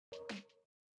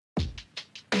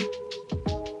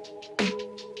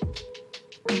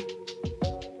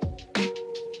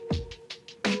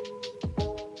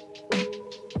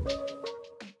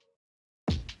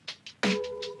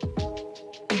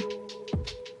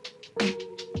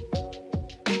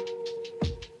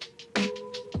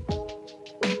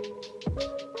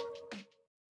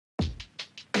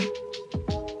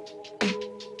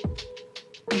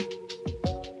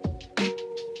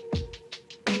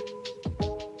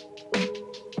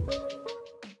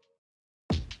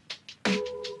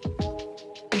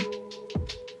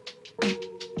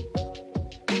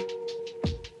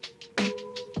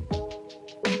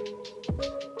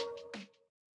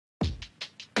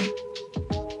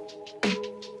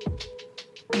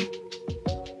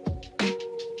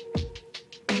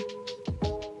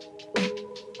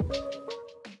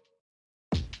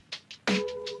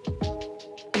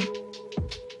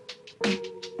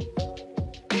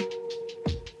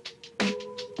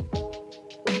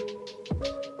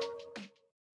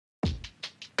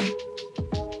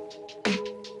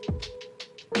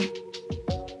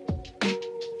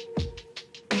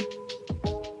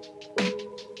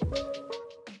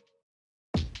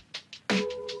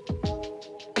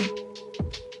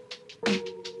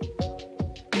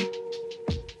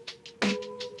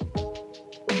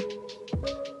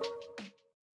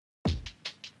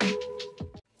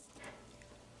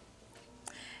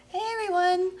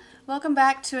everyone. Welcome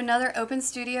back to another Open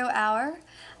Studio Hour.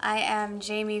 I am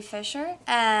Jaime Fisher,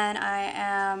 and I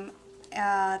am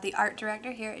the art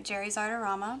director here at Jerry's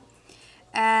Artorama.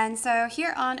 And so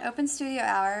here on Open Studio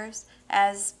Hours,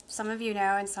 as some of you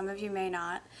know and some of you may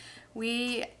not,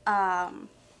 we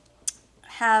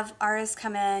have artists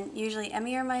come in, usually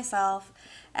Emmy or myself,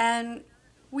 and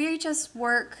we just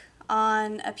work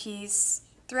on a piece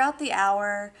throughout the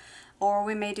hour, or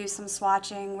we may do some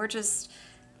swatching. We're just,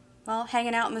 well,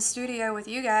 hanging out in the studio with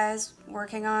you guys,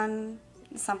 working on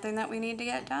something that we need to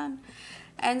get done.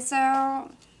 And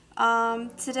so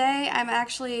today I'm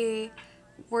actually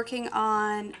working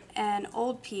on an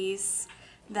old piece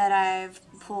that I've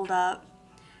pulled up,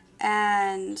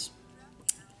 and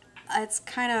it's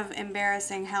kind of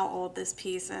embarrassing how old this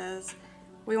piece is.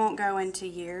 We won't go into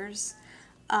years,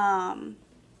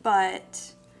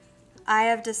 but I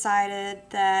have decided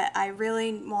that I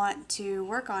really want to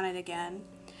work on it again.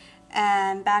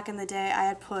 And back in the day I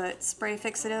had put spray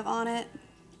fixative on it,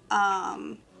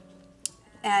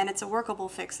 and it's a workable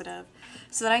fixative,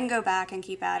 so that I can go back and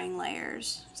keep adding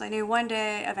layers. So I knew one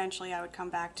day eventually I would come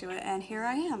back to it, and here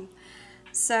I am.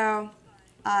 So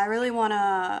I really want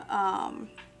to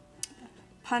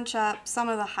punch up some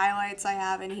of the highlights I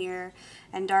have in here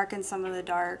and darken some of the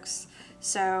darks.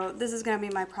 So this is going to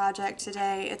be my project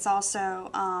today. It's also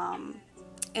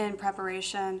in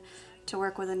preparation to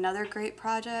work with another great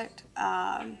project.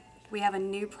 We have a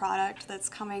new product that's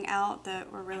coming out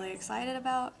that we're really excited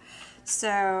about.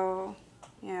 So,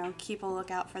 you know, keep a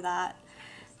lookout for that.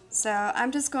 So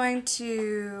I'm just going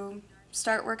to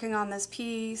start working on this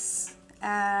piece,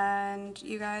 and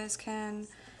you guys can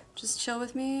just chill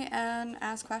with me and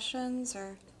ask questions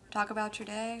or talk about your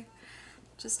day,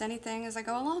 just anything as I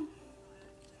go along.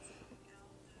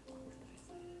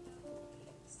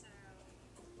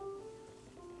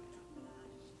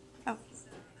 Oh,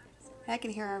 I can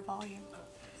hear our volume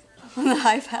on the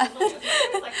iPad.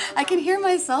 I can hear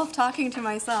myself talking to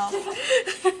myself.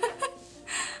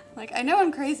 Like, I know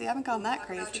I'm crazy. I haven't gone that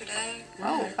crazy.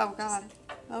 Oh God.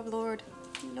 Oh Lord.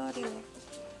 Lordy Lord.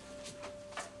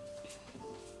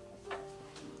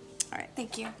 Alright,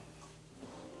 thank you. Is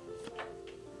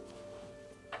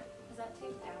that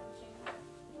taped down, Shannon?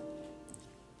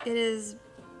 It is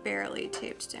barely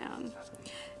taped down.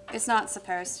 It's not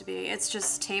supposed to be. It's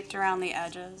just taped around the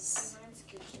edges. Mine's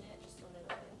scooching it just a little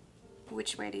bit.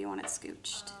 Which way do you want it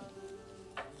scooched?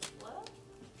 Left?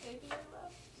 Maybe your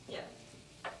left? Yeah.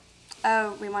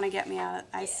 Oh, we want to get me out.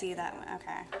 I see that one.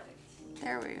 Okay.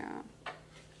 There we go.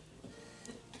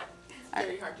 It's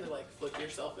very hard to like flip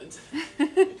yourself into.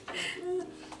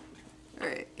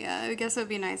 Alright, yeah, I guess it would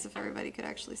be nice if everybody could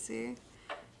actually see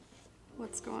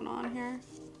what's going on here.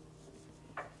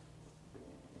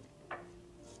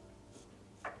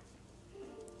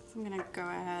 So I'm gonna go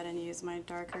ahead and use my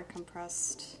darker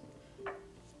compressed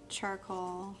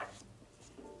charcoal.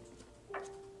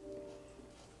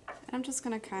 And I'm just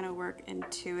gonna kind of work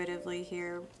intuitively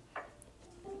here,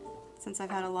 since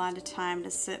I've had a lot of time to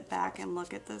sit back and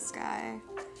look at this guy.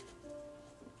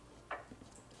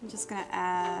 I'm just gonna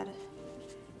add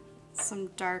some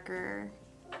darker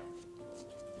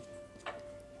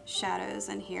shadows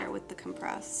in here with the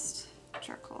compressed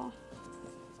charcoal.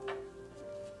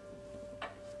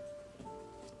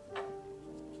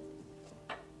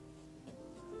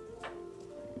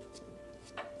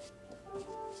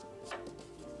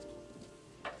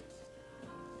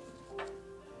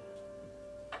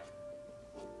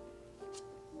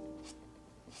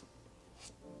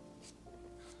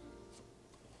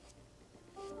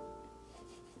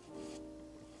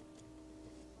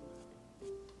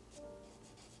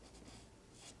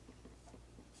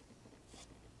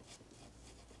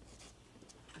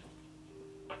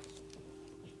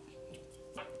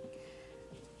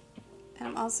 And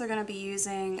I'm also going to be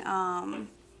using a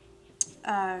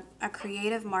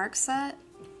creative mark set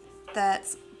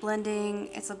that's blending.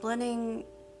 It's a blending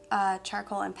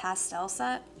charcoal and pastel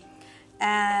set,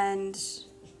 and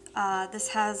this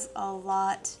has a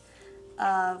lot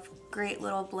of great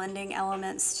little blending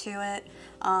elements to it.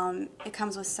 It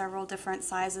comes with several different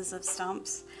sizes of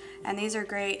stumps, and these are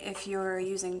great if you're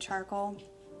using charcoal,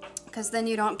 because then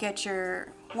you don't get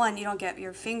your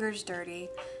fingers dirty,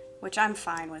 which I'm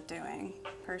fine with doing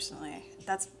personally.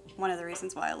 That's one of the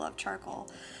reasons why I love charcoal.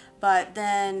 But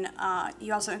then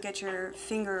you also don't get your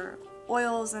finger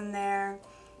oils in there,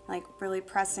 like really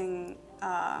pressing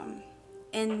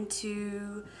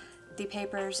into the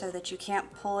paper so that you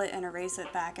can't pull it and erase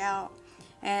it back out.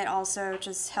 And it also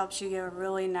just helps you get a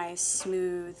really nice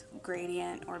smooth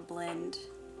gradient or blend.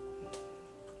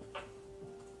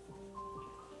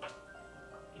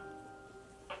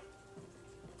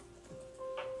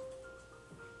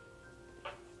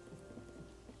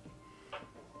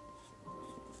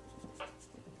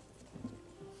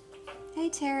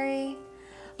 Terry.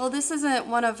 Well, this isn't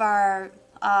one of our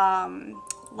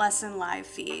lesson live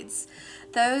feeds.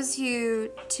 Those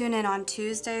you tune in on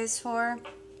Tuesdays for,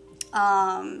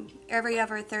 every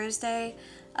other Thursday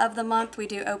of the month we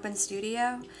do open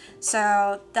studio.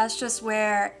 So that's just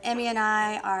where Emmy and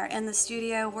I are in the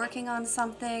studio working on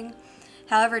something.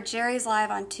 However, Jerry's Live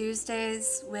on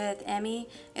Tuesdays with Emmy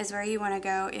is where you want to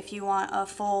go if you want a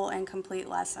full and complete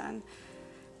lesson.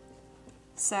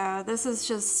 So this is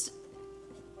just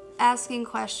asking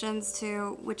questions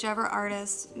to whichever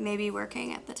artist may be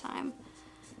working at the time.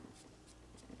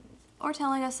 Or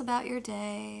telling us about your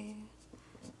day.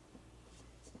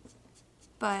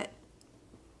 But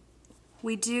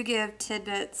we do give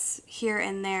tidbits here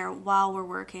and there while we're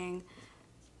working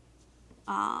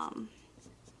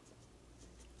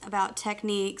about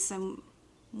techniques and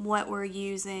what we're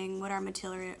using, what our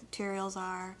materials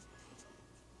are.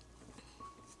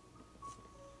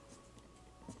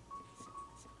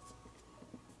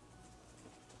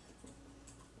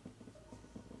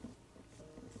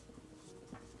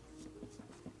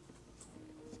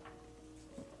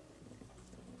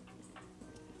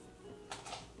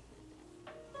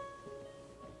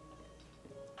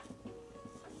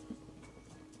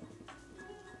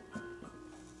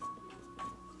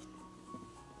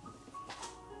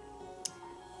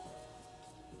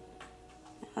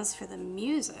 As for the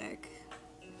music,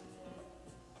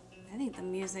 I think the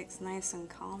music's nice and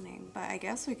calming, but I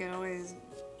guess we could always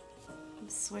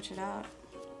switch it up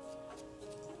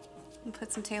and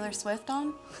put some Taylor Swift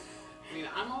on. I mean,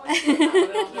 I'm always for that, but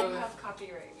I don't know have if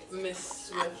copyright. Miss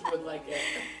Swift would like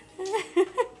it.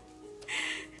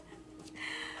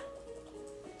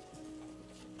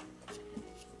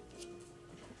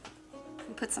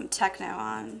 Put some techno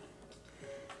on.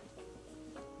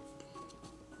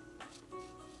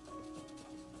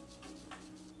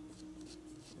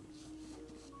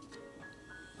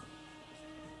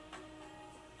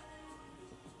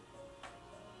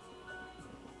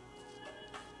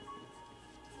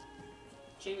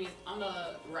 Jamie, on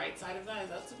the right side of that, is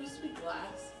that supposed to be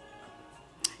glass?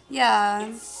 Yeah.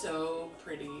 It's so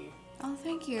pretty. Oh,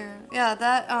 thank you. Yeah,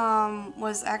 that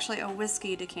was actually a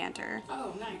whiskey decanter.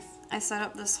 Oh, nice. I set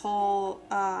up this whole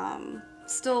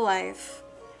still life,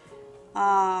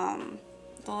 the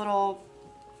little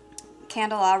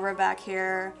candelabra back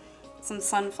here, some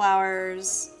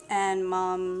sunflowers and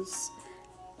mums.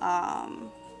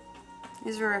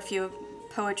 These were a few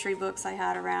poetry books I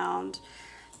had around.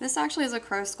 This actually is a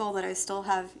crow skull that I still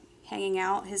have hanging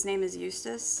out. His name is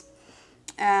Eustace,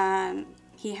 and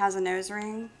he has a nose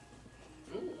ring.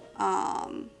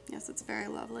 Yes, it's very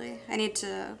lovely. I need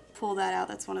to pull that out.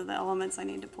 That's one of the elements I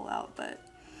need to pull out, but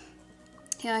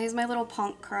yeah, he's my little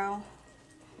punk crow.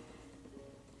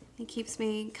 He keeps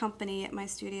me company at my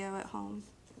studio at home.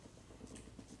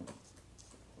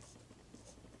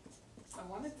 I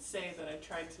wanted to say that I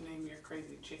tried to name your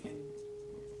crazy chicken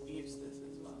Eustace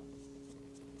as well.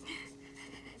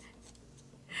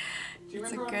 Do you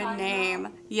It's a remember what good I'm talking name.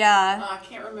 about? Yeah, I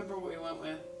can't remember what we went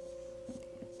with.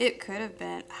 it could have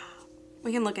been.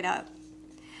 We can look it up.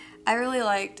 I really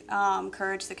liked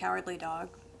Courage the Cowardly Dog.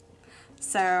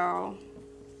 So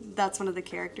that's one of the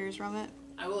characters from it.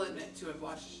 I will admit to have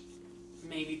watched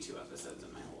maybe 2 episodes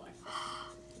in my whole life.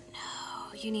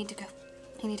 No, you need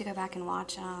to go back and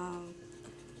watch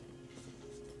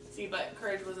See, but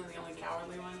Courage wasn't the only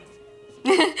cowardly one.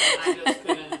 I just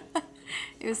couldn't.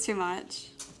 It was too much.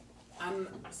 I'm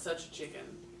such a chicken.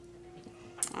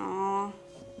 Aww.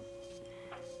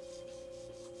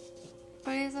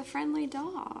 But he's a friendly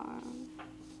dog.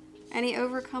 And he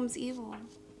overcomes evil.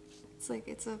 It's like,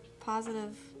 it's a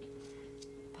positive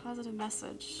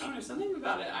message. I don't know, something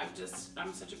about it,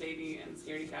 I'm such a baby and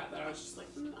scaredy cat that I was just like,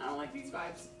 I don't like these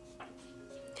vibes.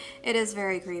 It is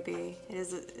very creepy. It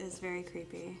is very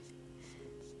creepy.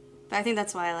 But I think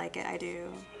that's why I like it. I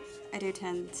do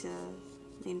tend to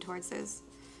lean towards those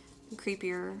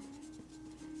creepier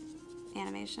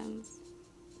animations.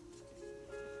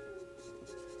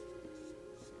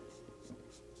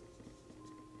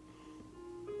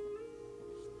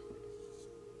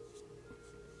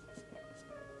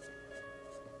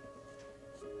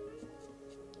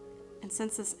 And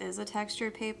since this is a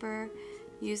textured paper,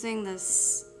 using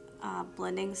this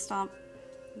blending stump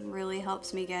really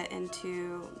helps me get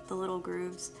into the little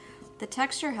grooves. The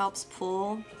texture helps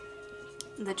pull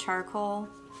the charcoal,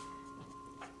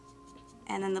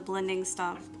 and then the blending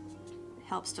stump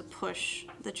helps to push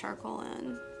the charcoal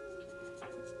in.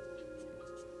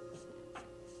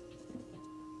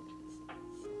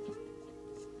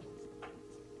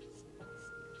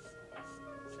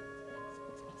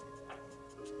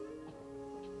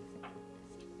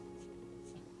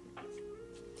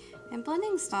 And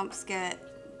blending stumps get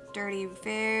dirty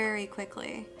very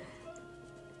quickly.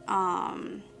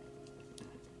 The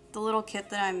little kit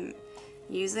that I'm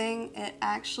using, it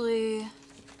actually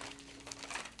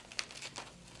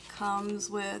comes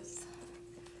with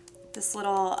this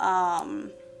little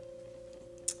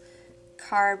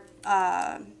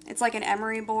it's like an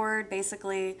emery board,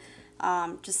 basically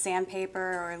just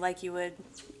sandpaper, or like you would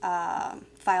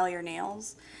file your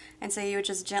nails. And so you would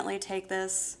just gently take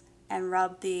this and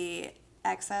rub the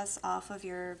excess off of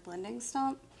your blending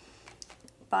stump.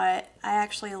 But I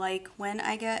actually like when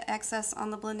I get excess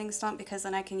on the blending stump, because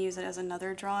then I can use it as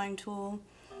another drawing tool.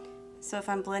 So if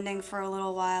I'm blending for a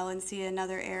little while and see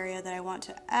another area that I want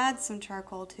to add some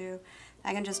charcoal to,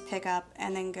 I can just pick up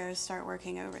and then go start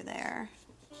working over there.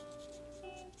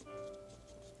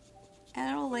 And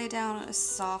it'll lay down a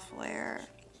soft layer.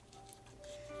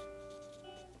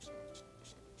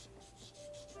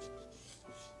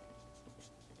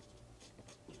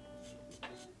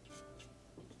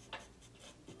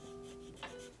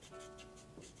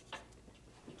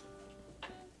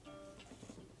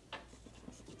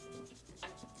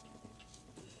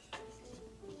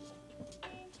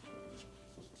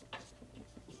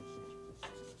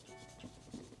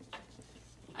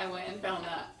 I went and found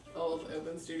that old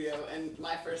open studio, and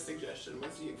my first suggestion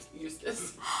was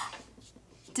Eustace.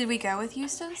 Did we go with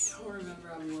Eustace? I don't remember.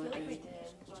 I'm I feel like looking. we did,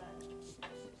 but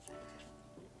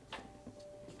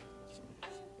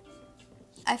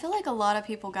I feel like a lot of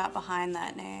people got behind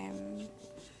that name.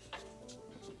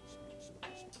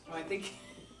 Oh, I think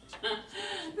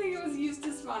it was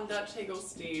Eustace von Dutch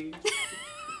Higglestein.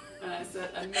 And I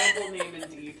said, a noble name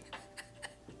indeed.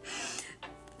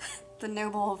 The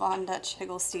noble von Dutch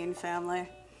Higglestein family.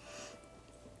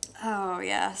 Oh,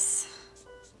 yes.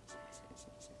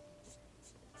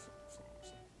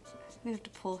 We have to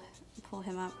pull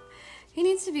him up. He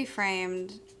needs to be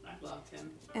framed I loved him.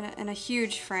 in a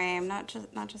huge frame, not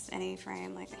just any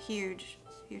frame, like a huge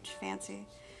fancy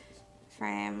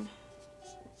frame.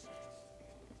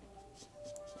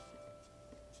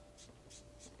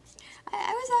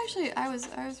 I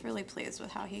was really pleased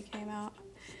with how he came out.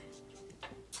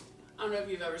 I don't know if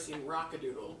you've ever seen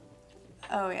Rockadoodle,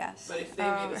 Oh, yes. but if they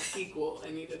made a sequel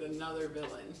and needed another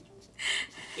villain,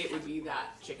 it would be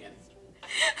that chicken.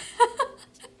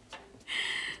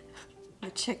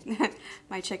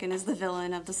 My chicken is the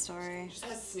villain of the story. Just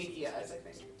has sneaky eyes, I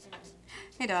think.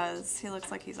 He does. He looks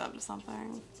like he's up to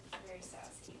something. very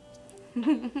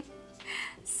sassy.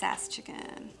 Sass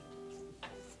chicken.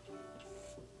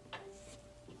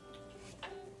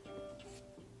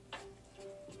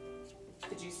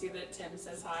 Did you see that Tim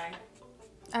says hi?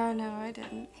 Oh, no, I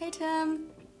didn't. Hey, Tim.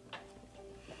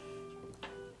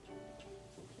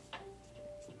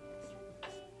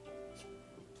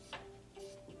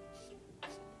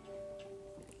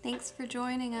 Thanks for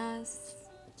joining us.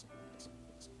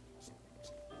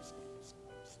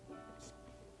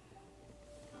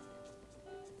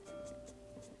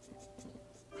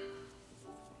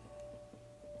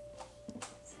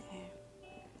 Let's see.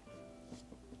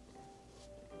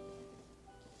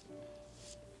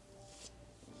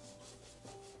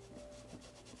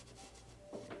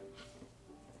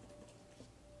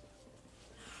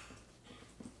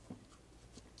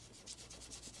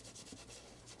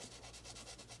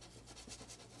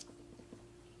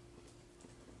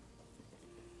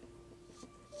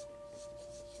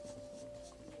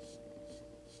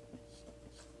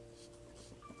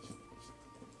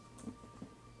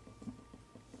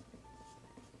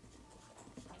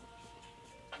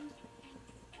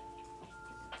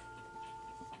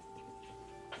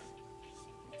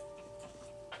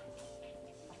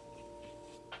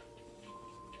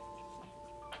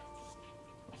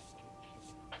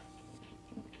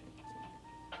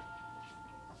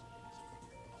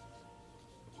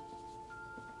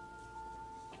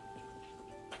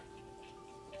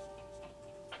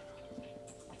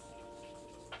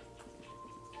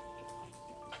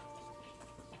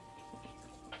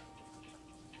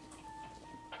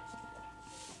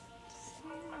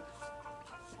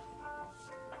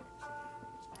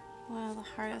 One of the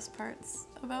hardest parts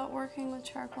about working with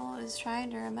charcoal is trying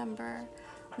to remember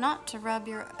not to rub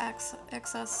your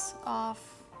excess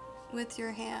off with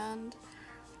your hand,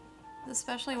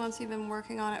 especially once you've been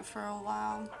working on it for a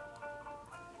while.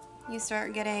 You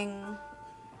start getting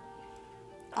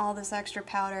all this extra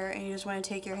powder and you just want to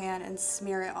take your hand and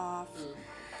smear it off.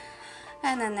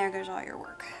 And then there goes all your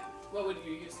work. What would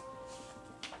you use?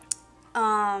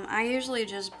 I usually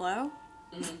just blow.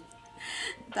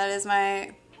 That is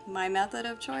my method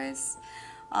of choice.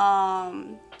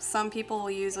 Some people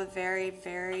will use a very,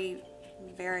 very,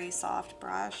 very soft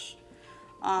brush.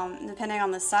 Depending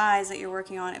on the size that you're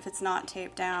working on, if it's not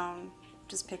taped down,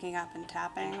 just picking up and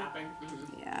tapping. Tapping.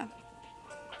 Mm-hmm. Yeah.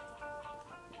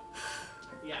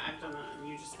 Yeah, I've done that, and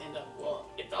you just end up, well,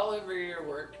 it's all over your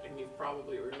work, and you've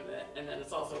probably ruined it, and then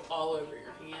it's also all over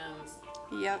your hands.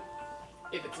 Yep.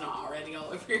 If it's not already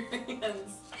all over your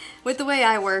hands. With the way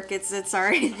I work, it's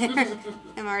already there.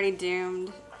 I'm already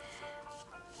doomed.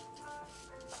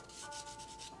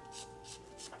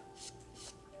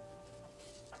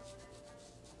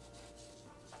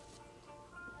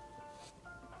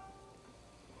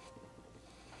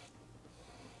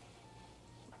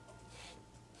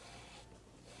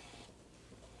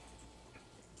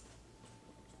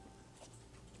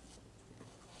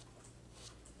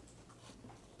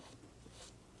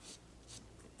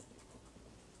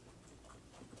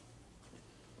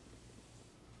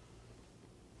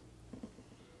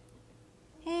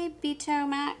 Hey,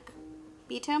 Btomak.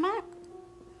 Btomak?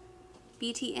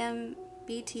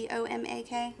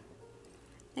 BTOMAK.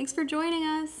 Thanks for joining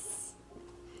us.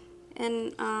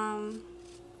 And our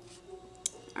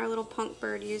little punk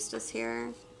bird Eustace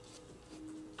here.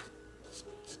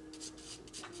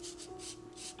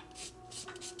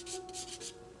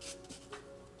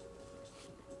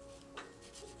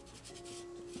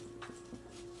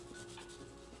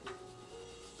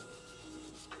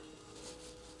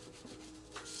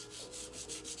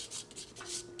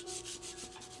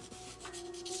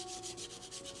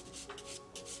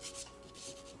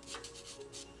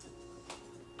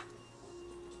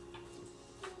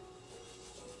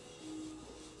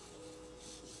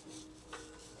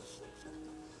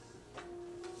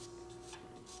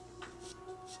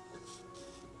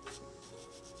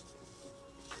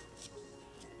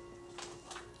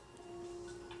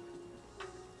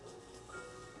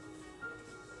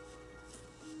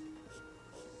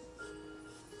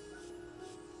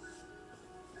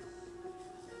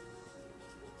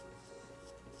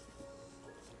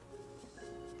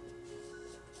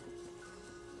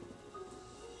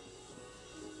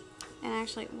 And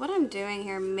actually, what I'm doing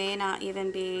here may not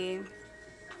even be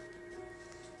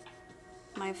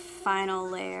my final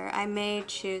layer. I may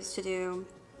choose to do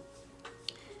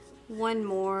one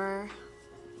more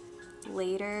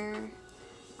later,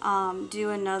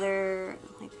 do another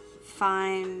like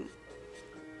fine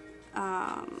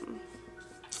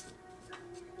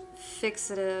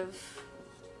fixative,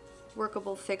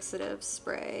 workable fixative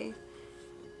spray,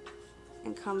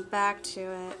 and come back to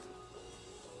it.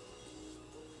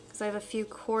 I have a few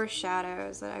core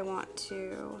shadows that I want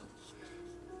to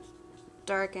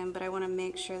darken, but I want to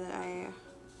make sure that I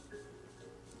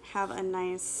have a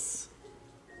nice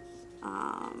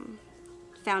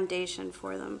foundation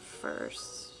for them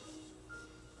first.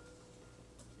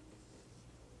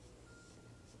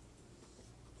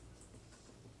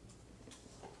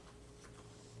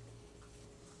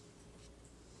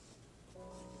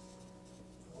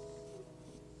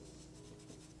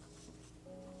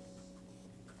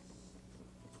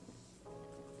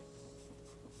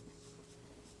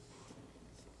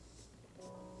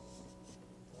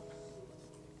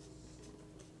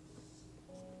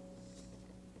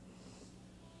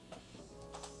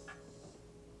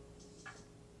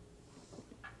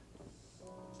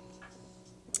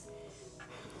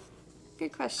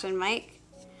 Good question, Mike.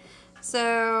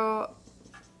 So,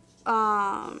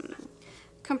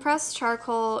 compressed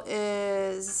charcoal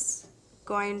is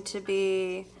going to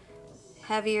be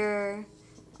heavier.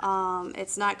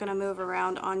 It's not going to move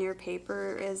around on your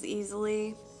paper as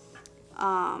easily.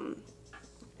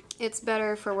 It's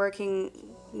better for working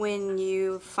when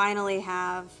you finally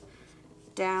have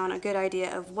down a good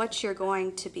idea of what you're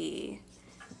going to be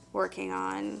working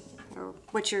on, or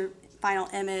what your final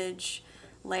image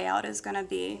layout is going to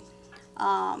be.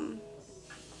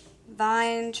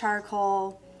 Vine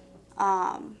charcoal,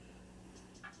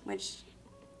 which,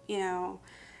 you know,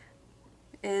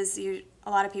 is a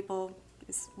lot of people,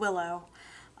 is willow,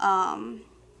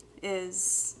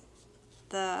 is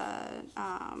the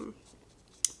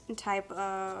type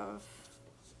of,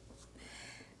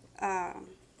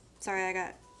 sorry, I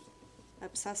got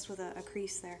obsessed with a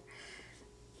crease there,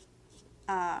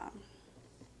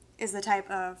 is the type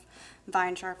of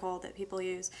vine charcoal that people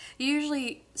use. You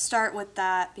usually start with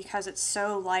that because it's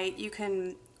so light. You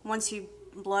can, once you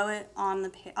blow it on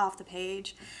the off the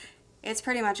page, it's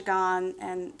pretty much gone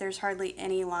and there's hardly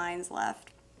any lines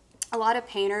left. A lot of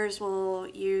painters will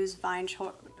use vine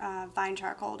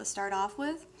charcoal to start off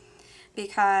with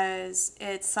because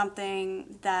it's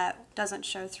something that doesn't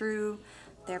show through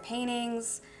their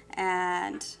paintings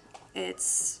and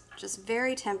it's just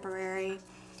very temporary.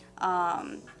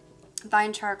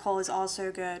 Vine charcoal is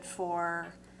also good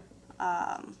for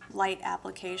light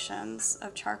applications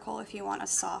of charcoal if you want a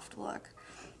soft look.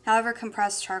 However,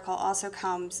 compressed charcoal also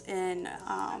comes in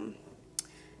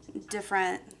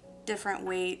different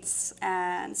weights,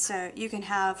 and so you can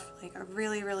have like a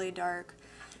really, really dark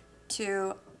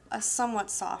to a somewhat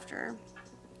softer.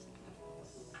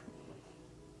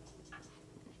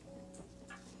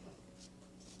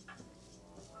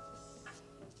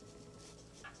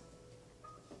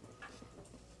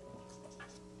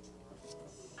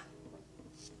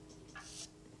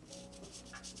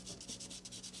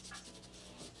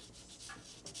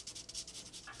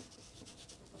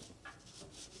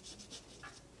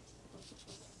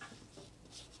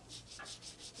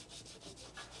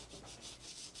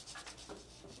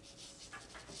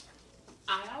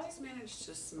 I always manage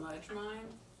to smudge mine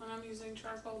when I'm using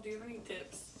charcoal. Do you have any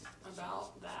tips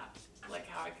about that? Like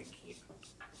how I could keep...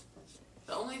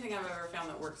 The only thing I've ever found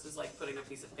that works is like putting a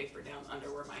piece of paper down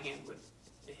under where my hand would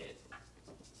hit.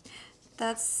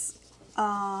 That's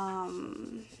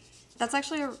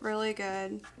actually a really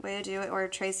good way to do it, or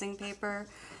tracing paper,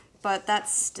 but that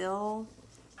still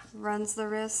runs the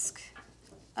risk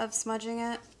of smudging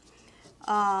it.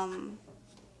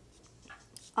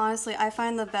 Honestly, I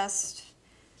find the best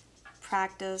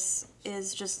practice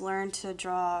is just learn to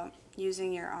draw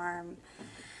using your arm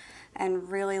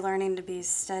and really learning to be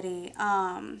steady.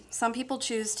 Some people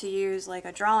choose to use like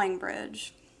a drawing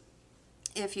bridge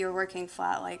if you're working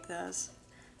flat like this.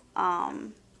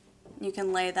 You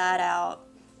can lay that out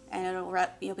and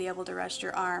you'll be able to rest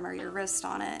your arm or your wrist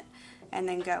on it and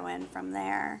then go in from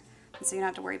there. And so you don't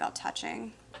have to worry about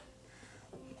touching.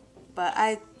 But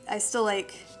I still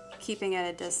like keeping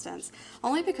at a distance,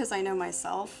 only because I know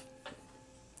myself,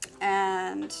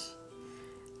 and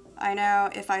I know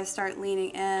if I start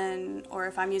leaning in or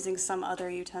if I'm using some other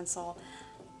utensil,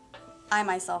 I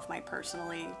myself might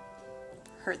personally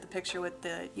hurt the picture with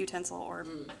the utensil or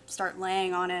start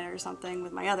laying on it or something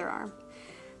with my other arm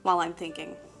while I'm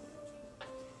thinking.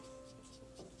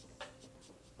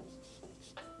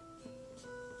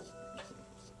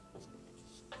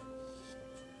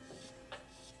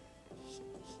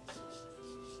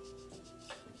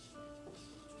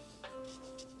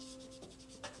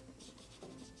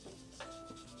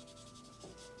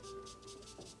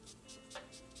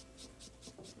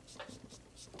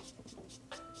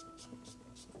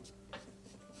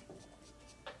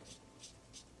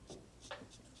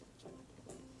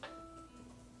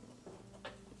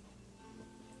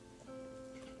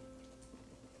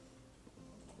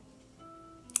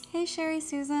 Hey Sherry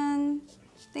Susan,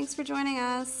 thanks for joining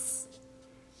us.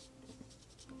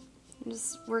 I'm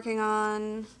just working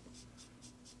on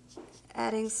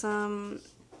adding some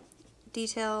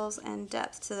details and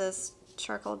depth to this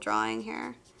charcoal drawing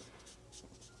here,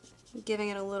 giving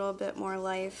it a little bit more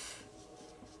life,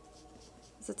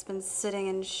 as it's been sitting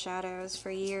in shadows for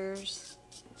years.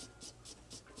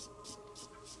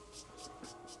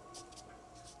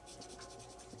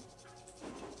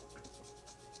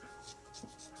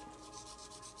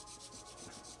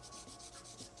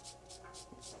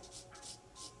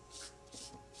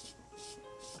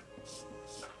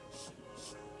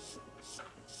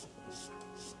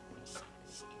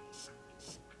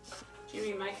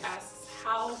 Jimmy Mike asks,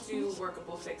 how do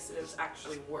workable fixatives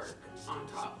actually work on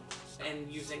top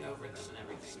and using over them and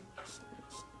everything?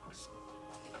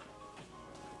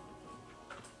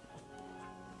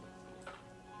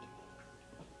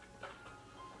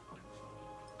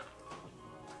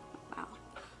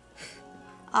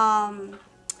 Wow.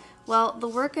 Well, the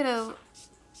workable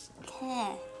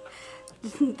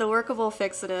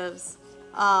fixatives,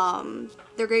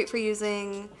 they're great for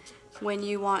using when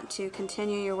you want to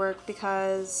continue your work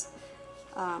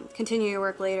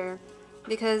later,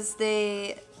 because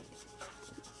they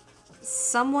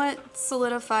somewhat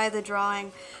solidify the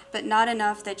drawing, but not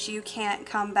enough that you can't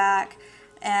come back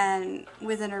and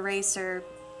with an eraser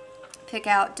pick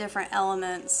out different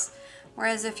elements.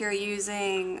 Whereas if you're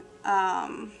using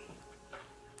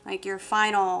like your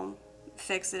final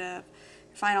fixative,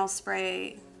 final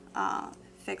spray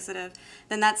fixative,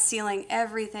 then that's sealing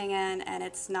everything in and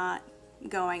it's not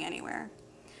going anywhere.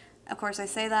 Of course I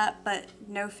say that, but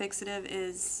no fixative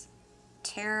is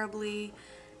terribly,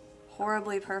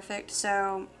 horribly perfect,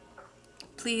 so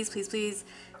please, please, please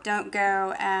don't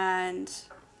go and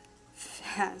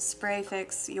spray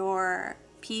fix your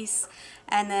piece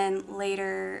and then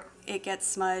later it gets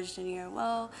smudged and you go,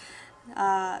 well,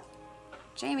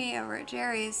 Jamie over at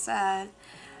Jerry's said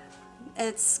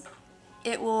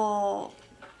it will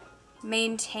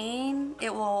maintain,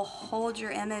 it will hold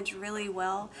your image really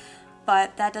well,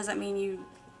 but that doesn't mean you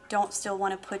don't still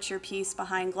want to put your piece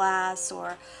behind glass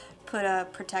or put a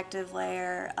protective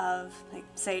layer of, like,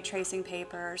 say, tracing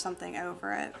paper or something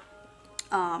over it.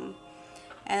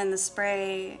 And the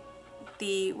spray,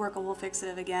 the workable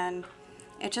fixative again,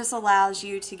 it just allows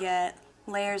you to get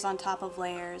layers on top of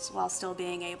layers while still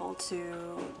being able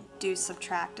to do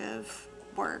subtractive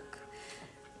work.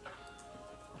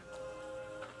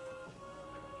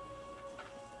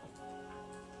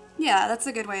 Yeah, that's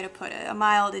a good way to put it. A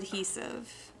mild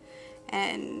adhesive.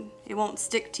 And it won't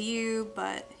stick to you,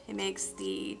 but it makes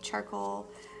the charcoal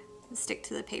stick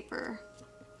to the paper.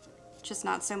 Just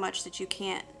not so much that you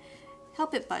can't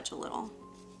help it budge a little.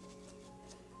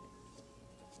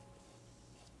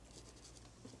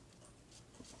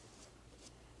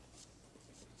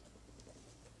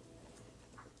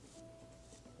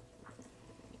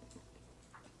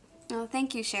 Oh,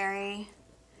 thank you, Sherry.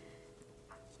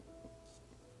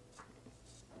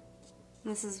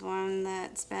 This is one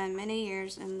that's been many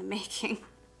years in the making.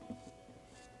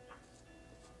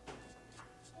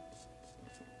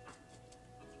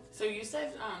 So you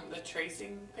said the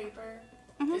tracing paper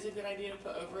is a good idea to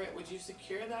put over it. Would you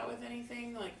secure that with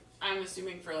anything? Like, I'm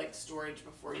assuming for like storage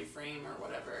before you frame or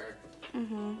whatever.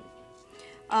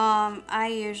 I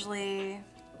usually,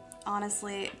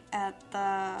 honestly, at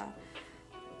the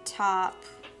top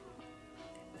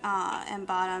and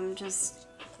bottom, just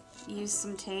use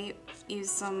some tape, use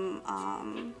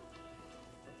some,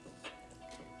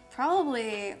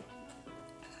 probably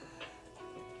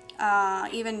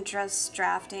even just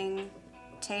drafting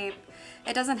tape.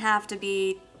 It doesn't have to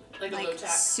be Like a low like tack.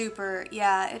 super,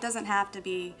 yeah, it doesn't have to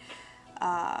be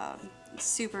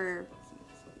super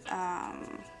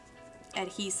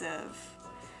adhesive.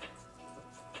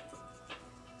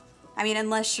 I mean,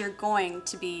 unless you're going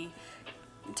to be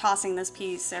tossing this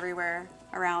piece everywhere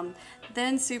around,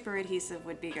 then super adhesive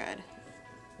would be good.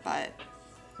 But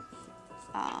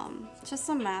just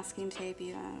some masking tape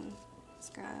even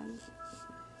is good.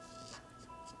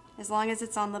 As long as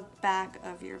it's on the back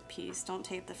of your piece. Don't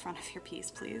tape the front of your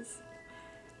piece, please.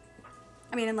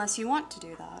 I mean, unless you want to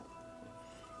do that,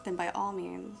 then by all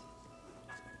means.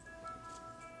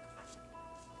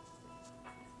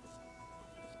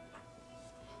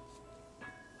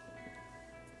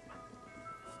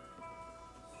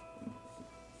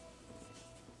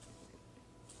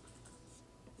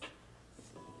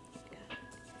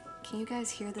 Can you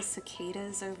guys hear the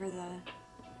cicadas over the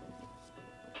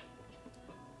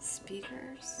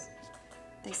speakers?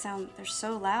 They're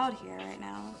so loud here right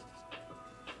now.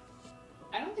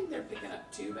 I don't think they're picking up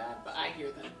too bad, but I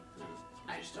hear them.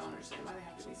 I just don't understand why they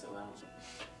have to be so loud.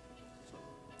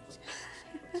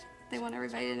 They want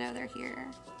everybody to know they're here.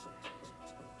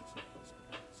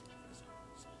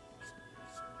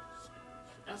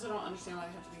 I also don't understand why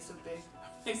they have to be so big.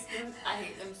 I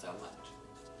hate them so much.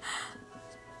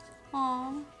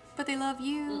 Aw, but they love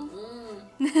you.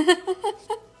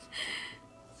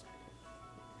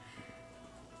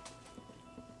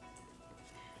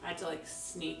 I had to like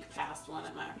sneak past one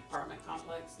at my apartment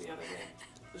complex the other day.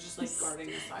 It was just like guarding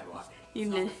the sidewalk. You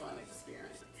It's not a nin- fun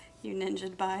experience. You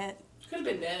ninja'd by it. Could have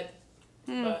been dead,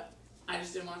 but I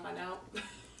just didn't want to find out.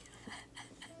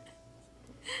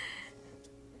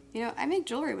 You know, I make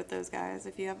jewelry with those guys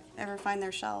if you ever find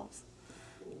their shelves.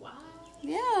 What?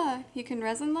 Yeah, you can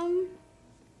resin them.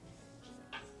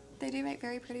 They do make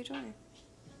very pretty jewelry.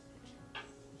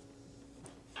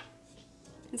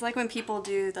 It's like when people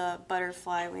do the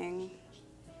butterfly wing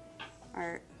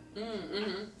art.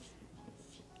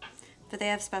 But they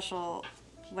have special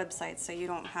websites, so you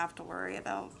don't have to worry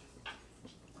about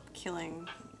killing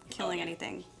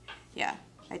anything. Yeah,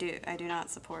 I do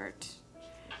not support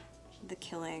the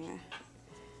killing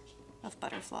of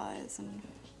butterflies and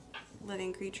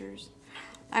living creatures.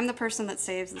 I'm the person that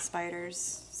saves the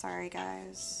spiders. Sorry,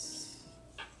 guys.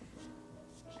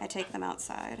 I take them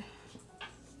outside.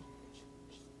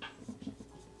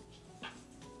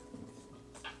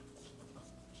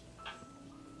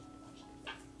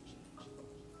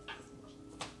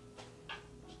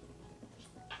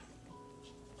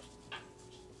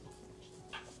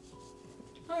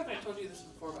 I don't know if I told you this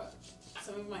before, but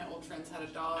some of my old friends had a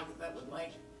dog that would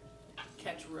like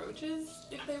catch roaches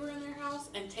if they were in their house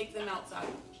and take them outside,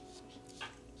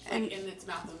 like in its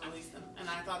mouth, and release them. And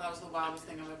I thought that was the wildest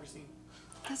thing I've ever seen.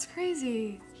 That's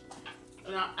crazy.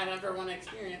 And I never want to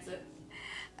experience it.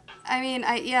 I mean,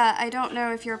 I don't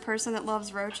know if you're a person that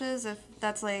loves roaches, if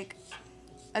that's like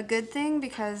a good thing,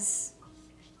 because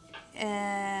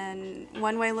in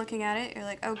one way looking at it, you're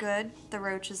like, oh good, the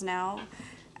roach is now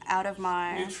out of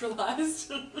my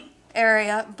Neutralized.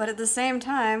 area, but at the same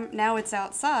time, now it's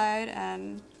outside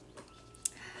and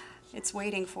it's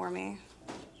waiting for me.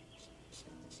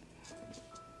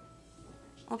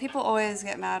 Well, people always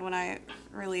get mad when I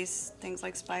release things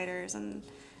like spiders and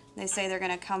they say they're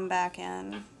going to come back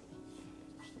in.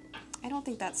 I don't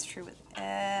think that's true with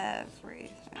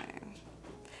everything.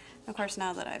 Of course,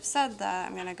 now that I've said that,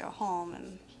 I'm going to go home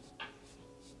and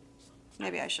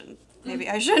maybe I shouldn't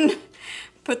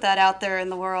put that out there in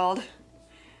the world.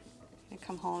 I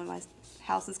come home and my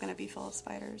house is going to be full of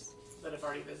spiders. That I've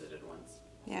already visited once.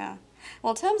 Yeah.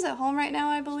 Well, Tim's at home right now,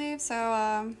 I believe,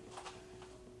 so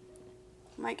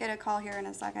might get a call here in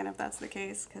a second if that's the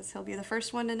case, because he'll be the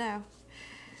first one to know.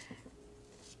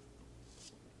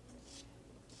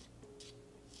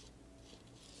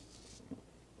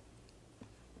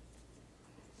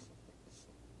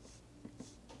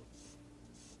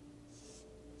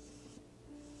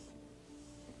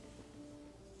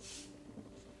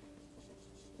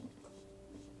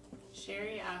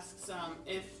 Sherry asks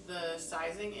if the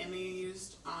sizing Emmy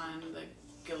used on the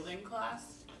gilding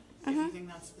class, if you think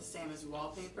that's the same as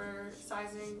wallpaper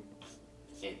sizing.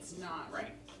 It's not,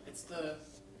 right? It's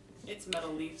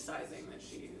metal leaf sizing that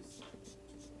she used.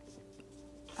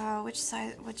 Which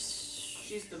size?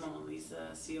 She's the Mona Lisa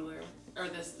sealer, or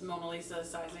this Mona Lisa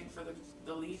sizing for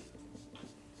the leaf.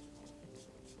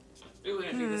 It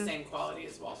wouldn't be the same quality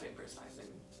as wallpaper sizing,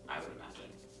 I would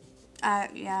imagine.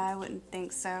 Yeah, I wouldn't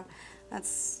think so.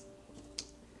 That's.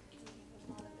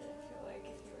 I feel like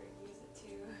if you were to use it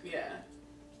too. Yeah.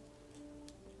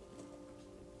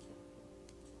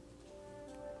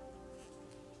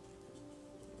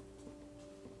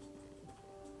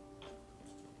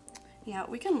 Yeah,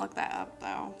 we can look that up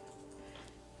though,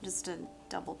 just to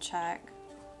double check.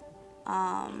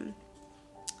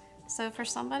 So for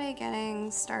somebody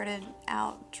getting started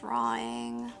out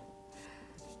drawing,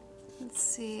 let's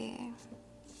see.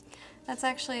 That's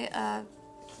actually a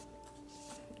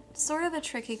sort of a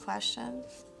tricky question.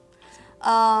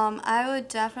 I would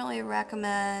definitely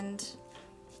recommend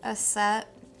a set,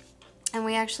 and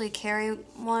we actually carry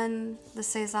one, the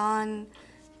Cezanne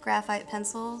graphite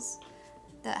pencils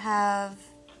that have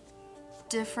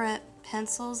different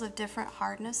pencils of different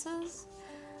hardnesses.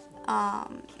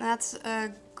 That's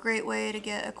a great way to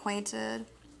get acquainted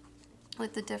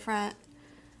with the different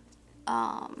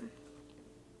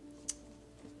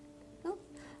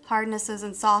hardnesses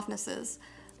and softnesses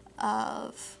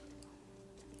of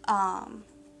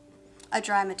a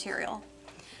dry material.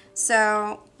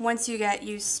 So once you get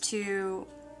used to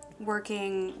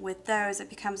working with those, it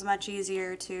becomes much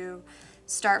easier to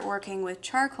start working with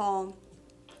charcoal,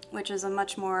 which is a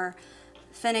much more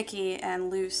finicky and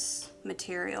loose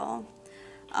material.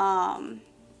 I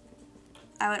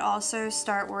would also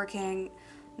start working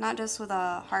not just with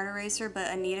a hard eraser, but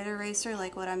a kneaded eraser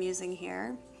like what I'm using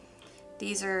here.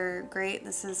 These are great.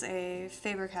 This is a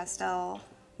Faber-Castell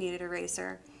kneaded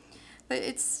eraser, but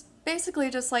it's basically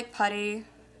just like putty.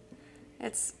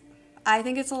 I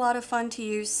think it's a lot of fun to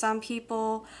use. Some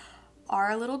people are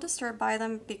a little disturbed by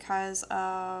them because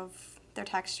of their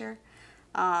texture,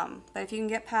 but if you can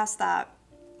get past that,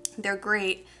 they're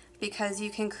great because you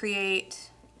can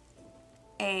create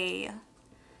a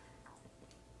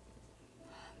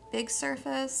big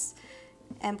surface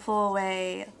and pull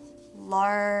away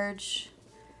large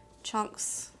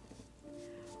chunks,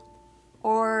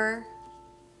 or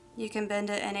you can bend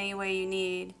it in any way you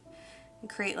need and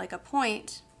create like a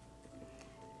point,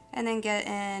 and then get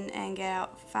in and get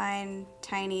out fine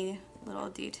tiny little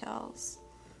details.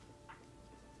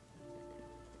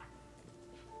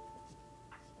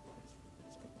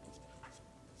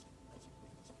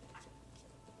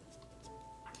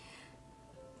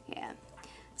 Yeah,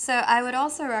 so I would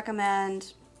also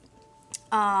recommend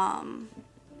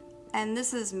and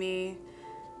this is me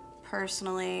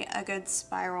personally, a good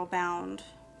spiral bound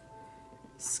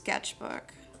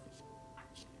sketchbook.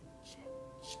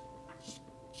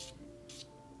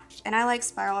 And I like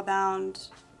spiral bound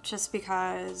just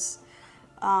because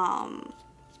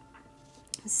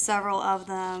several of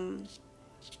them,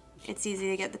 it's easy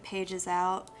to get the pages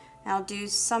out. Now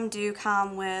some do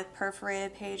come with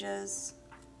perforated pages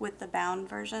with the bound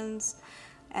versions,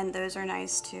 and those are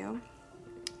nice too.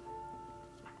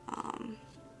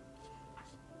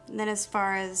 And then as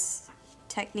far as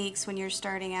techniques when you're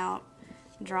starting out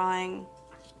drawing,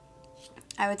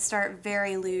 I would start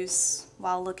very loose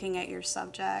while looking at your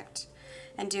subject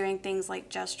and doing things like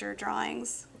gesture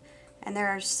drawings. And there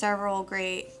are several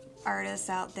great artists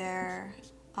out there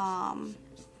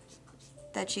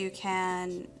that you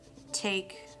can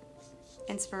take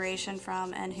inspiration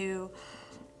from, and who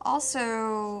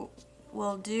also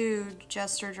will do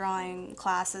gesture drawing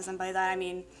classes. And by that I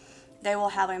mean they will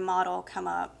have a model come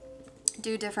up,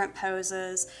 do different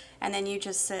poses, and then you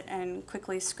just sit and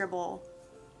quickly scribble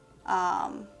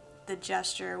the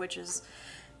gesture, which is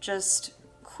just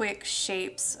quick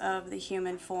shapes of the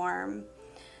human form.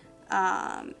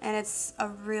 And it's a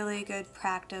really good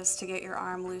practice to get your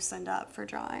arm loosened up for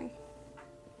drawing.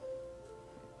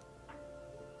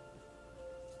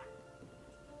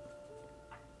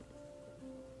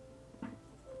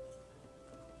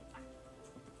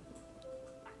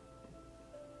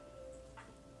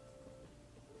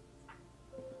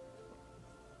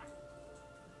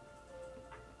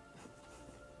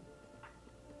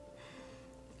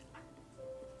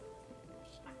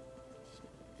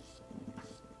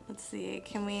 Let's see,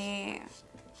 can we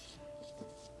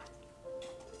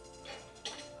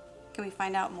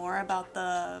find out more about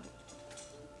the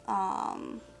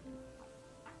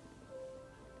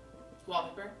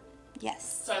Wallpaper?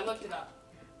 yes. So I looked it up.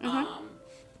 Mhm.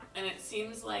 And it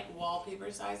seems like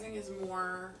wallpaper sizing is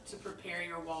more to prepare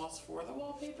your walls for the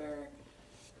wallpaper.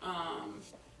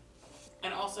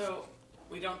 And also,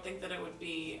 we don't think that it would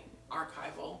be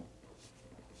archival.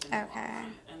 In the long Okay.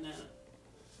 run. And then,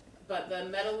 but the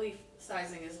metal leaf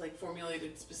sizing is like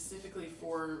formulated specifically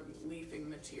for leafing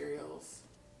materials.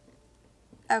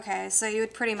 Okay, so you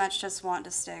would pretty much just want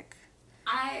to stick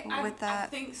I with that. I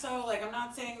think so. Like, I'm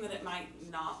not saying that it might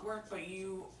not work, but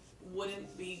you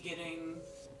wouldn't be getting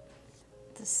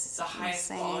this the highest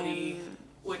same- quality.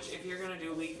 Which, if you're gonna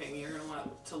do leafing, you're gonna want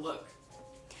it to look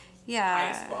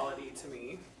highest Yeah, quality to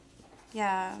me.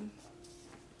 yeah.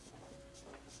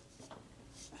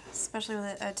 Especially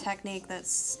with a technique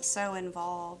that's so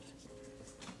involved.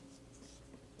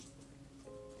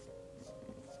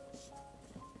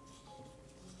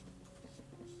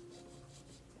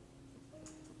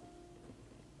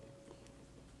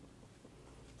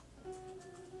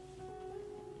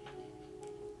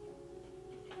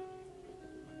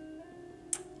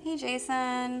 Hey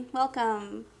Jason,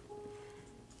 welcome.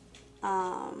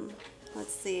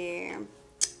 Let's see.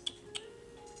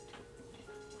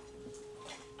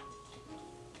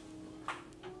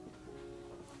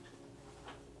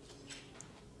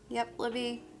 Yep,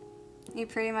 Libby, you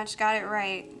pretty much got it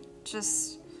right.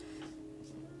 Just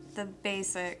the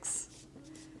basics.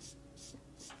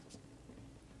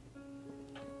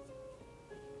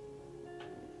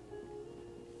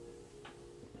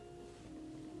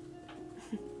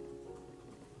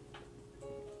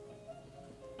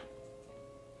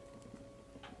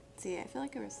 See, I feel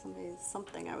like there was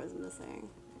something I was missing.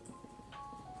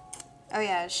 Oh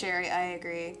yeah, Sherry, I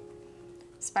agree.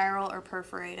 Spiral or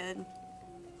perforated.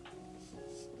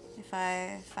 If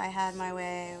I had my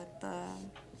way with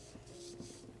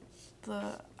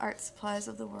the art supplies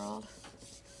of the world.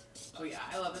 Oh yeah,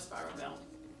 I love a spiral belt.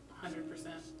 100%.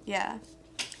 Yeah.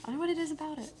 I don't know what it is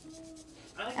about it.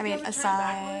 Like I mean, to turn aside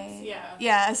backwards. Yeah.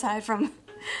 yeah, aside from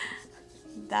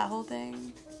that whole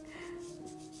thing.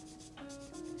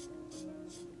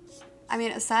 I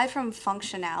mean, aside from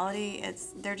functionality,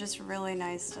 they're just really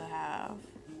nice to have.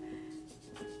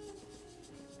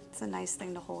 It's a nice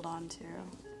thing to hold on to.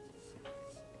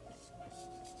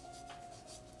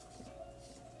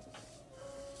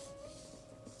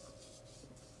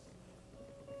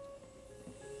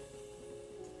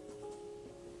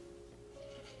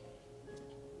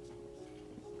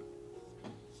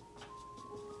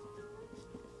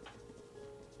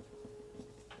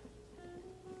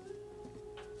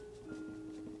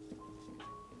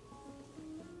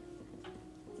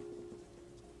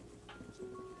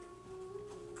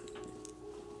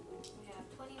 We have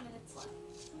 20 minutes left.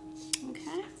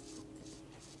 Okay.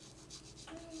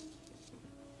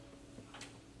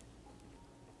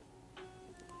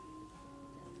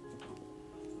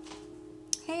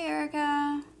 Hey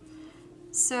Erica.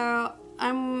 So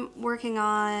I'm working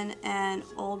on an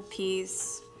old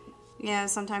piece. You know,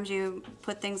 sometimes you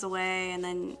put things away and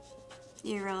then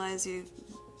you realize you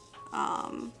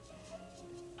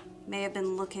may have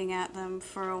been looking at them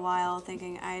for a while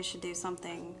thinking I should do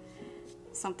something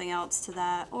else to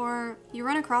that. Or you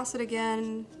run across it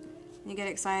again and you get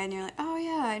excited and you're like, oh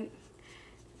yeah,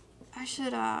 I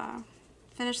should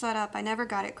finish that up. I never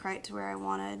got it quite to where I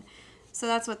wanted. So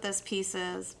that's what this piece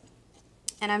is.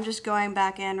 And I'm just going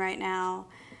back in right now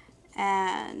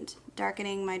and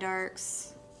darkening my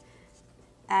darks,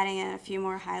 adding in a few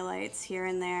more highlights here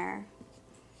and there.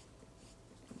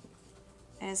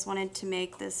 I just wanted to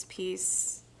make this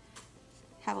piece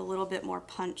have a little bit more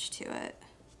punch to it.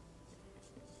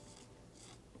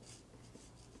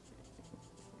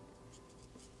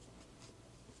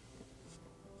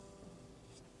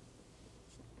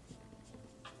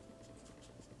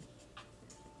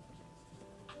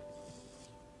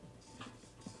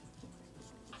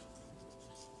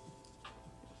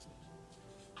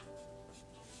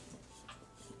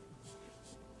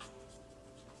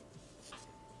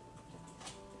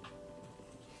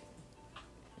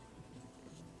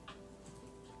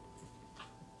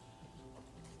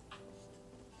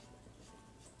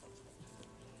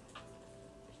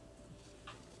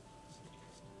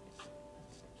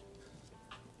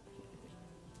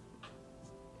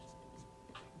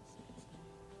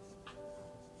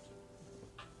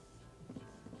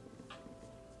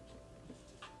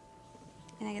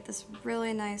 I get this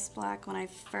really nice black when I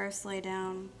first lay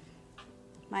down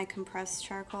my compressed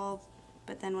charcoal,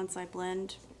 but then once I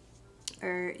blend,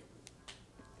 or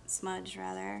smudge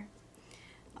rather,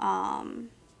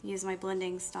 use my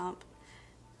blending stump,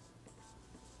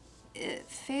 it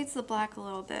fades the black a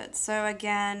little bit. So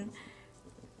again,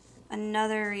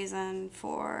 another reason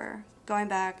for going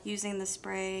back, using the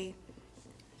spray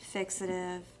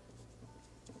fixative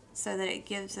so that it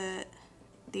gives it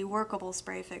the workable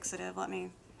spray fixative. Let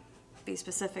me be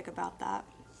specific about that.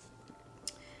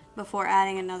 Before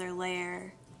adding another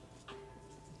layer,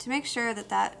 to make sure that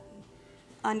that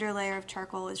under layer of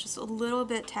charcoal is just a little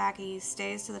bit tacky,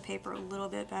 stays to the paper a little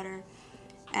bit better,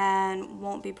 and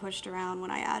won't be pushed around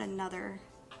when I add another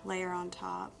layer on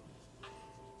top.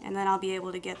 And then I'll be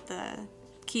able to get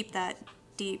keep that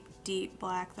deep, deep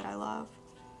black that I love.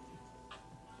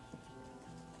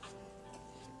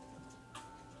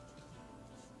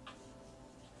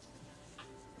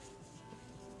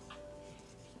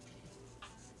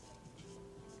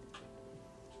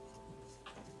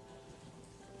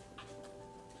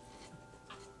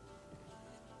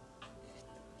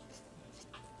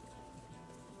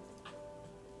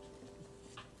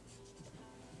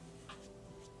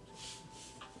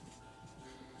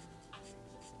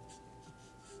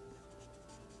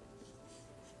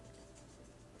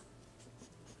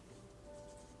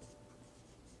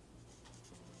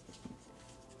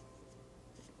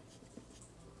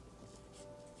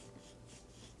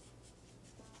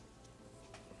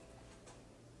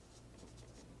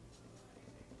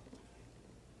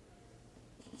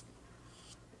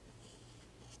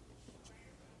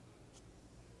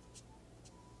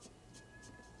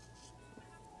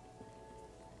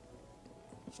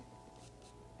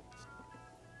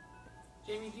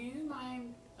 Jamie, do you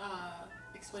mind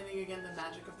explaining again the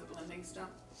magic of the blending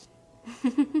stump?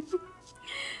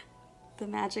 The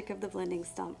magic of the blending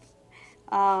stump.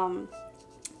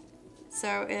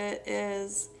 So it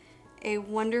is a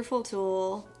wonderful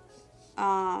tool.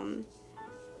 I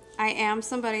am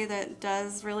somebody that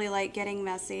does really like getting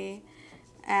messy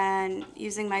and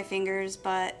using my fingers,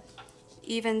 but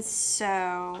even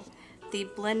so, the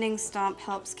blending stump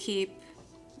helps keep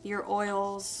your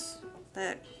oils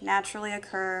that naturally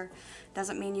occur.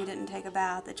 Doesn't mean you didn't take a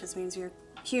bath, it just means you're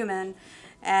human,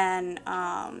 and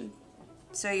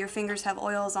so your fingers have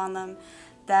oils on them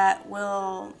that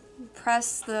will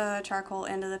press the charcoal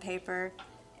into the paper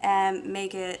and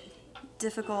make it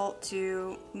difficult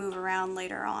to move around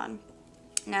later on.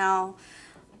 Now,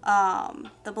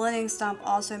 the blending stump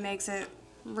also makes it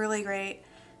really great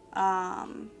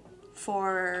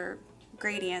for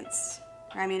gradients.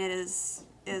 I mean, it is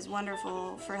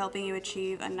wonderful for helping you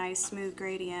achieve a nice smooth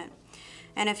gradient.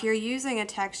 And if you're using a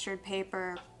textured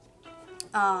paper,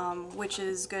 which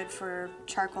is good for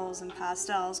charcoals and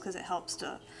pastels because it helps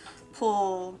to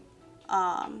pull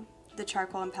the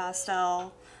charcoal and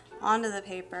pastel onto the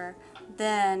paper,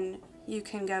 then you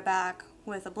can go back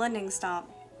with a blending stump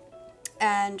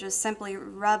and just simply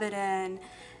rub it in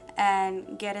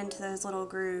and get into those little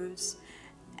grooves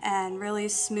and really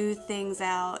smooth things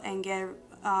out and get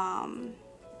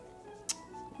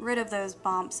rid of those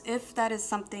bumps if that is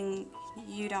something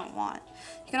you don't want.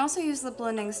 You can also use the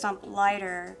blending stump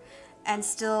lighter and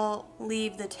still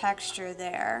leave the texture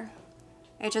there.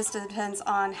 It just depends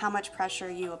on how much pressure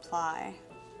you apply.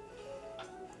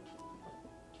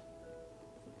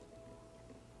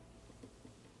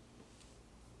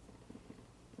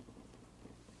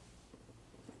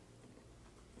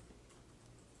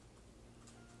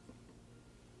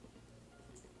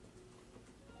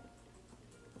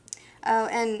 Oh,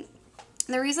 and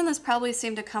the reason this probably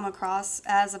seemed to come across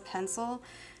as a pencil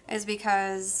is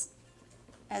because,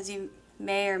 as you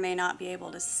may or may not be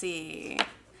able to see,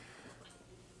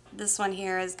 this one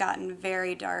here has gotten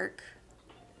very dark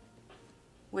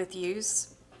with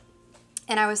use.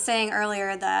 And I was saying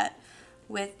earlier that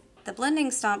with the blending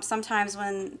stump, sometimes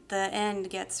when the end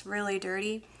gets really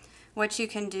dirty, what you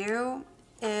can do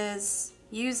is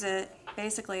use it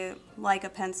basically like a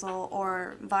pencil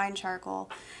or vine charcoal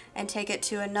and take it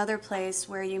to another place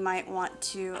where you might want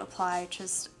to apply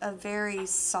just a very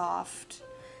soft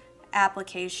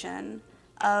application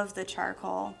of the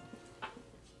charcoal.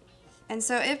 And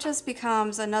so it just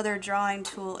becomes another drawing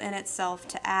tool in itself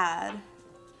to add.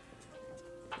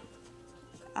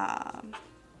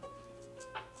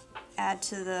 Add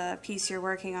to the piece you're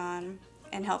working on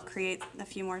and help create a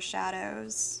few more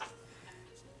shadows.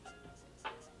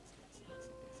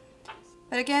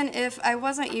 But again, if I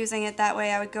wasn't using it that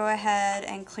way, I would go ahead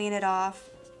and clean it off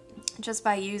just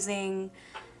by using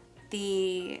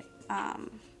the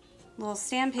little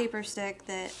sandpaper stick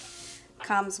that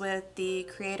comes with the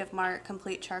Creative Mart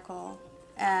Complete Charcoal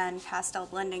and Pastel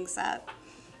Blending Set,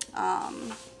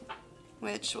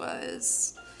 which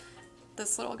was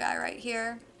this little guy right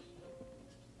here.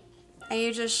 And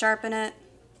you just sharpen it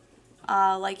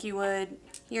like you would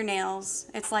your nails.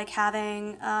 It's like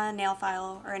having a nail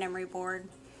file or an emery board.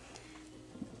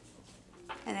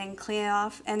 And then clean it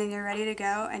off, and then you're ready to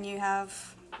go, and you'll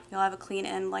have a clean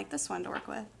end like this one to work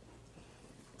with.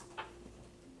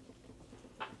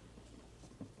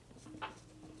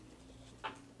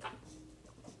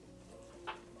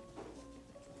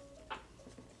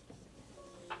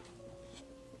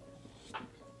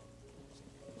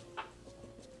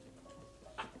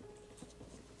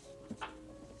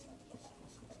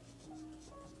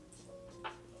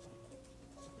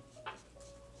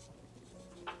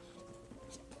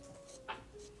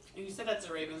 And you said that's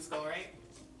a raven skull, right?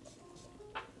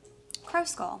 Crow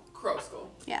skull. Crow skull.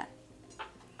 Yeah.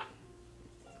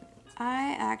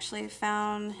 I actually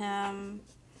found him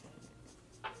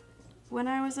when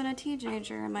I was a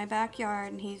teenager in my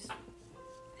backyard, and he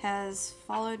has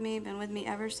followed me, been with me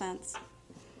ever since.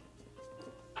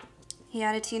 He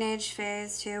had a teenage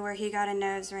phase too where he got a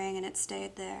nose ring and it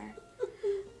stayed there.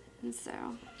 And so.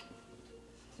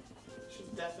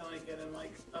 Should definitely get him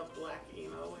like a black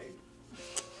emo wig.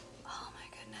 Oh my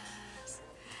goodness.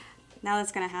 Now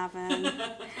that's gonna happen.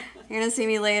 You're gonna see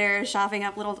me later shopping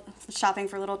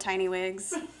for little tiny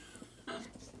wigs.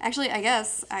 Actually, I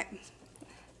guess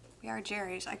we are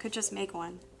Jerry's. I could just make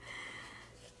one.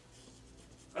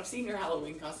 I've seen your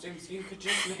Halloween costumes. You could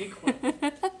just make one.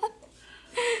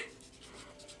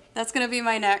 That's gonna be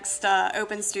my next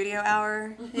open studio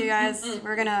hour, you guys.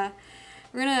 We're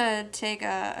gonna take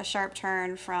a sharp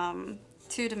turn from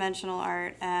two-dimensional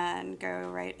art and go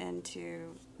right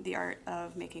into the art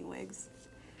of making wigs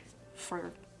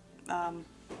for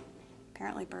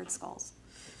apparently bird skulls.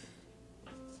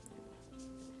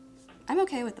 I'm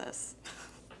okay with this.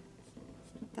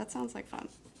 That sounds like fun.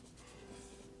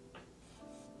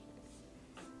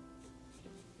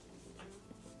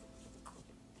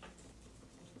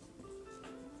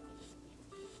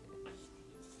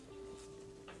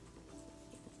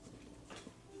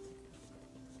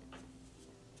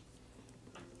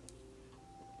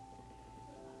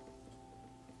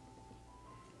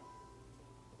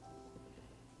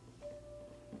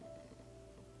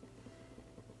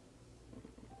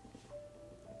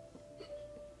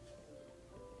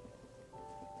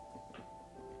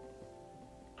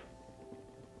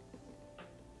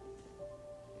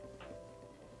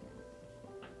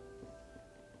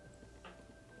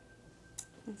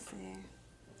 Let's see.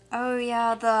 Oh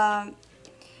yeah,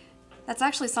 that's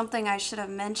actually something I should have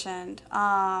mentioned.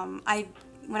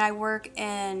 When I work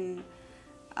in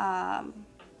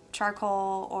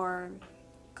charcoal or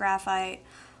graphite,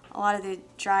 a lot of the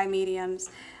dry mediums,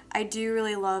 I do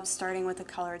really love starting with a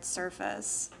colored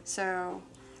surface. So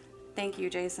thank you,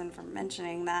 Jason, for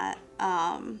mentioning that.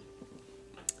 And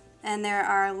there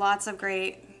are lots of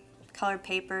great colored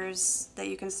papers that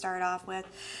you can start off with.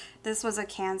 This was a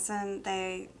Canson.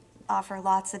 They offer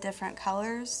lots of different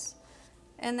colors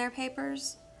in their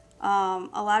papers. A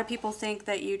lot of people think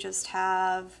that you just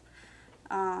have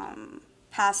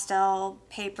pastel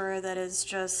paper that is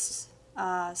just,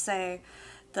 say,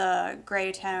 the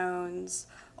gray tones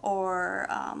or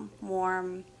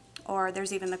warm, or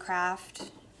there's even the craft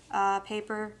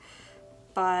paper.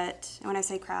 But when I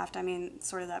say craft, I mean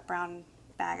sort of that brown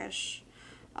baggish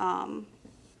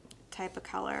type of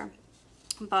color.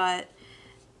 But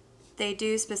they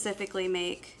do specifically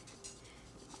make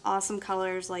awesome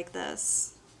colors like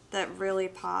this that really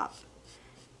pop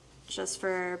just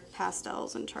for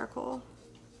pastels and charcoal.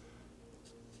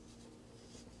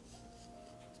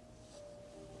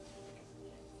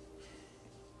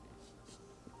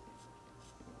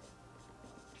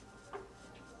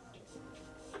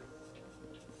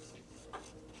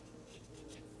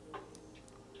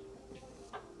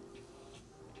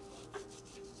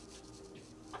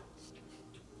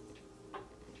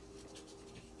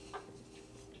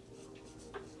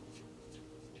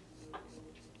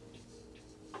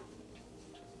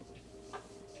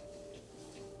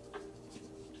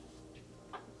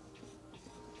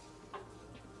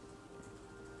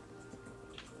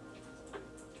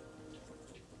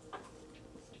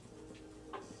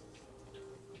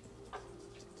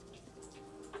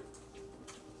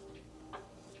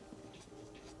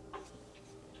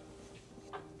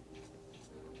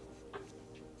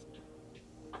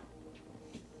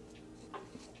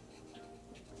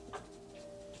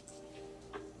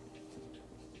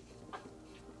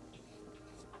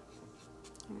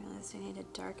 I realized I need to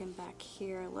darken back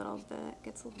here a little bit. It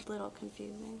gets a little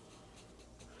confusing.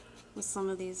 with some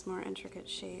of these more intricate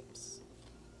shapes.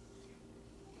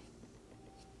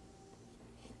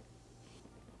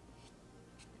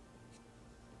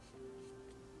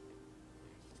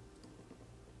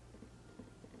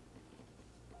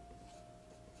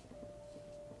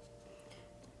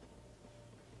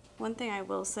 One thing I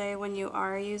will say, when you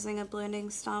are using a blending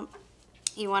stump,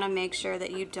 you want to make sure that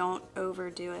you don't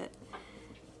overdo it.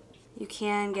 You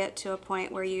can get to a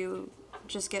point where you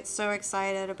just get so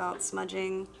excited about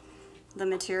smudging the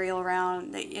material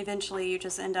around that eventually you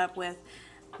just end up with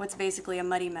what's basically a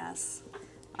muddy mess.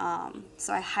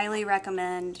 So I highly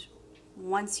recommend,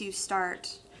 once you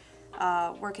start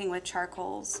working with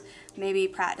charcoals, maybe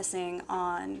practicing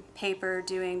on paper,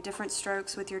 doing different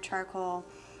strokes with your charcoal,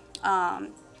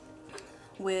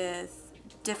 with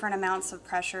different amounts of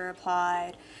pressure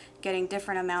applied, getting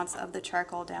different amounts of the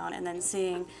charcoal down, and then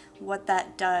seeing what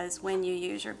that does when you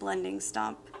use your blending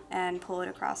stump and pull it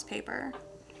across paper.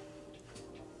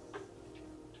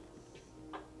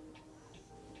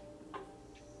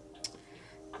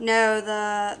 No,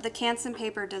 the Canson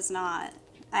paper does not.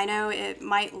 I know it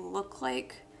might look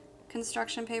like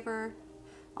construction paper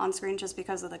on screen just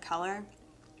because of the color,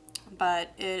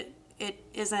 but it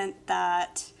isn't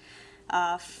that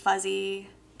fuzzy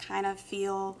kind of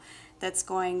feel that's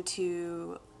going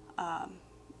to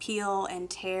peel and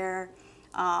tear.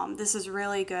 This is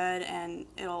really good, and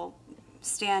it'll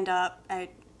stand up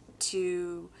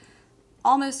to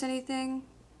almost anything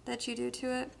that you do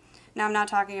to it. Now, I'm not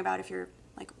talking about if you're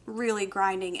like really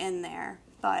grinding in there,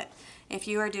 but if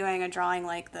you are doing a drawing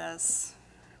like this,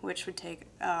 which would take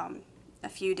a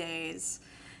few days,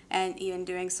 and even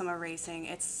doing some erasing,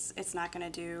 it's not going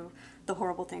to do the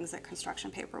horrible things that construction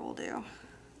paper will do.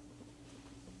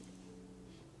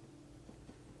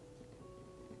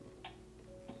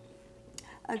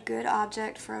 A good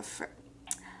object for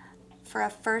a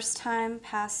first-time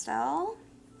pastel,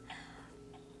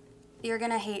 you're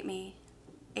gonna hate me,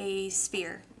 a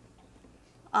sphere.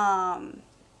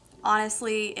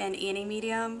 Honestly, in any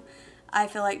medium, I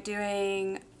feel like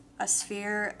doing a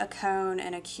sphere, a cone,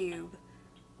 and a cube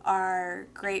are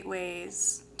great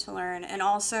ways to learn. And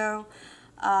also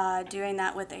doing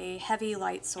that with a heavy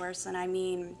light source, and I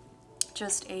mean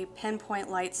just a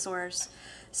pinpoint light source,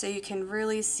 so you can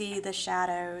really see the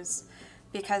shadows.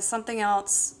 Because something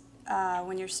else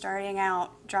when you're starting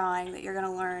out drawing that you're going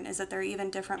to learn is that there are even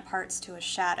different parts to a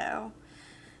shadow.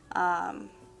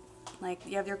 Like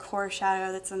you have your core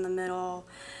shadow that's in the middle,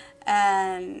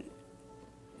 and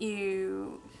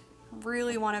you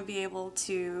really want to be able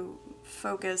to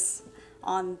focus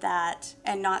on that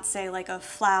and not say like a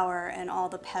flower and all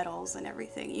the petals and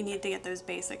everything. You need to get those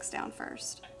basics down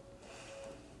first.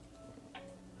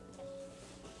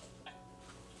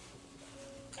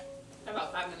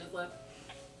 About 5 minutes left.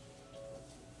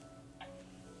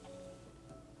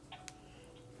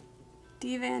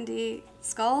 D. Van D.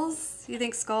 Skulls? You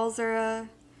think skulls are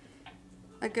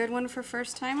a good one for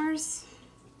first timers?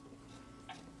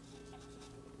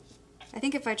 I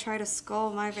think if I tried a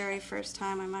skull my very first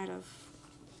time, I might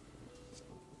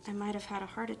have had a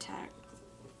heart attack.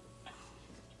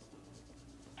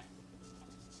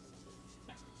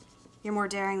 You're more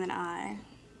daring than I.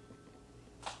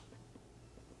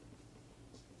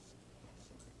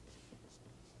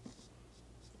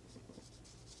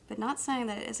 But not saying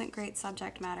that it isn't great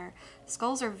subject matter.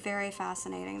 Skulls are very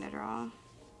fascinating to draw.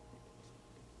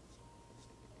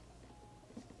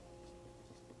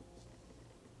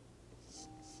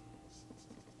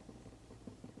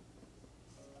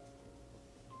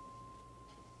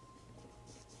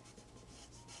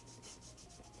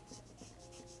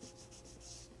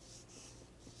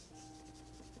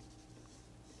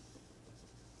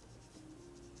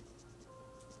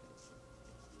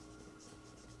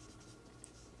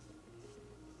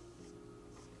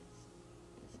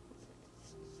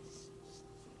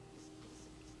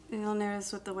 You'll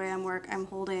notice with the way I'm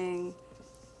holding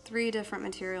 3 different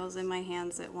materials in my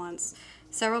hands at once.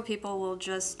 Several people will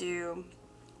just do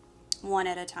one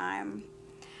at a time,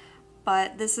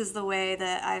 but this is the way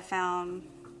that I found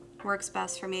works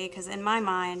best for me, because in my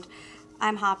mind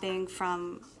I'm hopping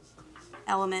from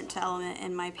element to element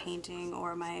in my painting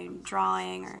or my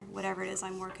drawing or whatever it is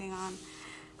I'm working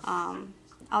on.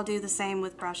 I'll do the same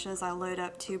with brushes. I'll load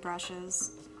up 2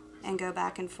 brushes and go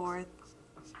back and forth.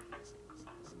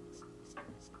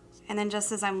 And then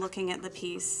just as I'm looking at the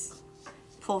piece,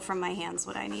 pull from my hands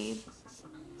what I need.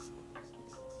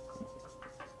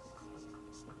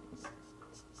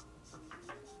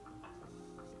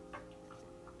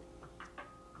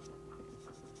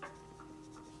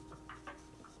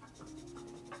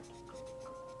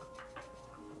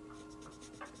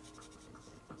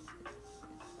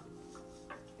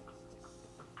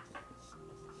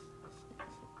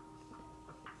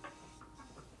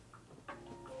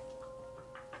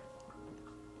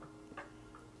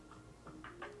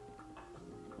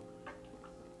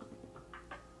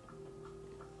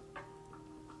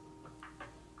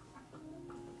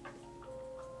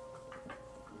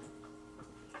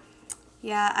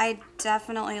 Yeah, I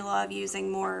definitely love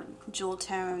using more jewel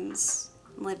tones,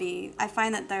 Libby. I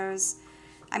find that those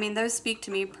speak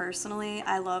to me personally.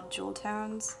 I love jewel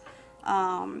tones,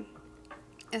 um,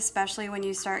 especially when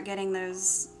you start getting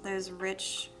those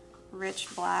rich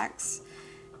blacks.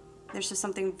 There's just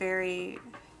something very,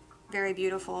 very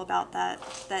beautiful about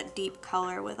that deep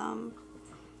color with them.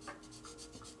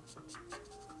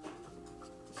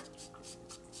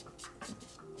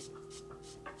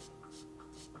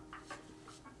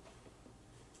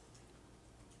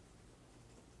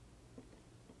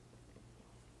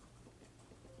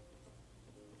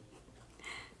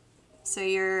 So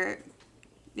you're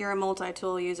a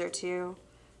multi-tool user too,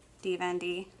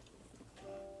 Vandy.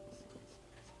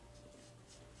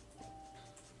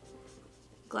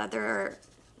 Glad there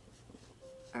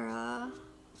are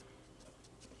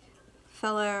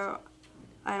fellow,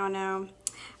 I don't know.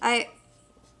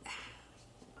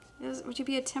 Would you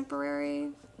be a temporary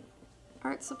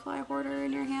art supply hoarder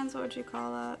in your hands? What would you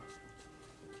call that?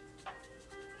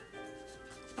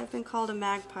 I've been called a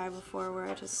magpie before, where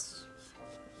I just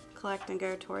collect and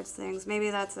go towards things.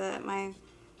 Maybe that's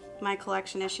my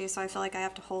collection issue, so I feel like I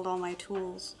have to hold all my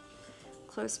tools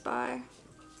close by.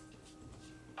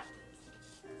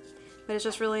 But it's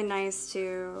just really nice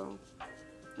to,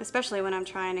 especially when I'm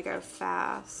trying to go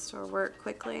fast or work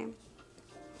quickly,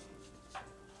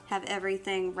 have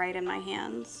everything right in my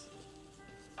hands.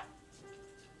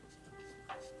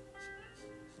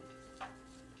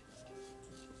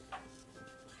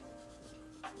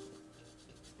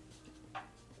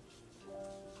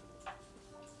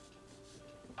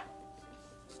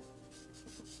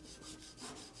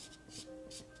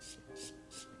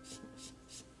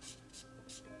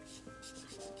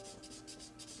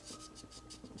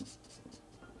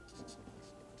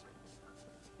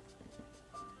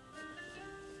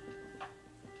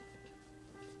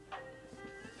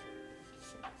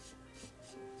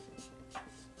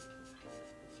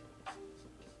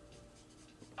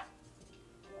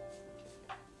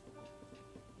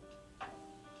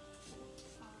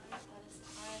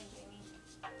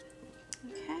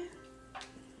 Okay.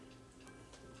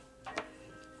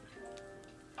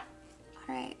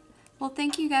 All right. Well,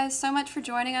 thank you guys so much for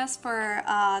joining us for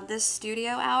this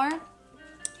studio hour.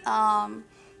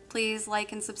 Please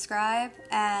like and subscribe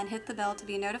and hit the bell to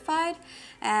be notified.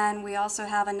 And we also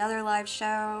have another live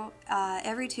show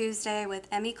every Tuesday with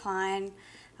Emmy Klein,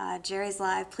 Jerry's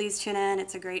Live. Please tune in.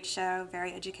 It's a great show,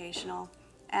 very educational.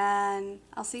 And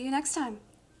I'll see you next time.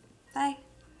 Bye.